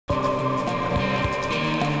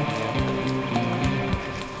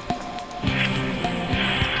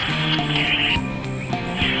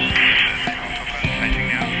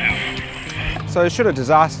So should a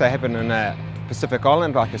disaster happen in a Pacific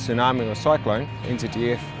island like a tsunami or cyclone,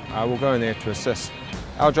 NZDF will go in there to assist.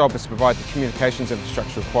 Our job is to provide the communications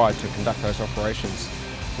infrastructure required to conduct those operations.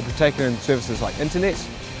 We'll be taking in services like internet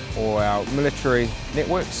or our military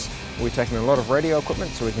networks. We'll be taking in a lot of radio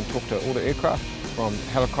equipment so we can talk to all the aircraft, from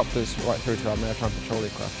helicopters right through to our maritime patrol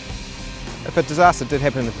aircraft. If a disaster did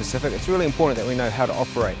happen in the Pacific, it's really important that we know how to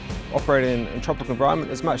operate. Operating in a tropical environment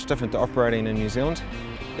is much different to operating in New Zealand.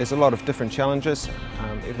 There's a lot of different challenges,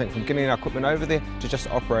 everything from getting our equipment over there to just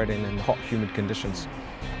operating in hot, humid conditions.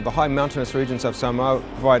 The high mountainous regions of Samoa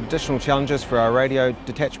provide additional challenges for our radio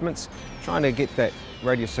detachments, trying to get that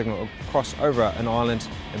radio signal across over an island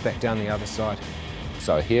and back down the other side.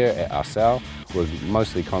 So here at our cell, we're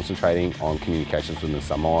mostly concentrating on communications within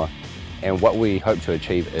Samoa, and what we hope to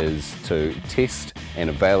achieve is to test and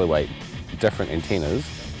evaluate different antennas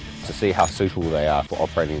to see how suitable they are for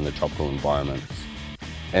operating in the tropical environments.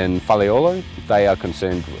 In Faleolo, they are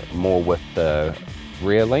concerned more with the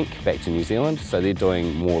rear link back to New Zealand, so they're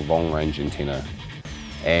doing more long-range antenna.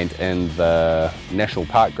 And in the National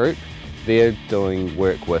Park group, they're doing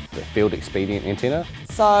work with the field expedient antenna.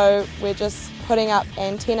 So we're just putting up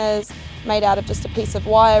antennas made out of just a piece of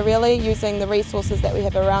wire really, using the resources that we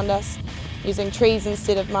have around us, using trees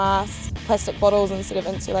instead of masts, plastic bottles instead of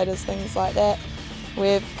insulators, things like that.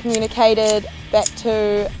 We've communicated back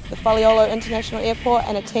to the Faleolo International Airport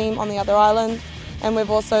and a team on the other island, and we've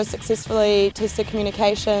also successfully tested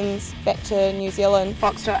communications back to New Zealand.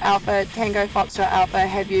 Foxtrot Alpha, Tango Foxtrot Alpha,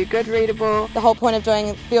 have you good readable? The whole point of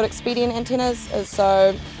doing field expedient antennas is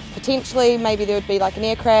so potentially maybe there would be like an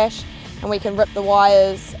air crash and we can rip the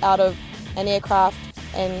wires out of an aircraft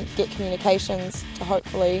and get communications to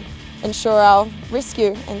hopefully ensure our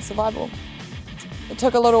rescue and survival. It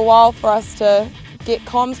took a little while for us to get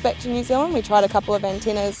comms back to New Zealand. We tried a couple of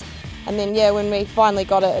antennas, and then yeah, when we finally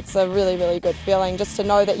got it, it's a really, really good feeling just to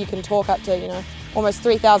know that you can talk up to, almost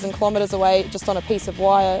 3,000 kilometres away just on a piece of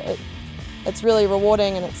wire. It's really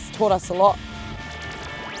rewarding and it's taught us a lot.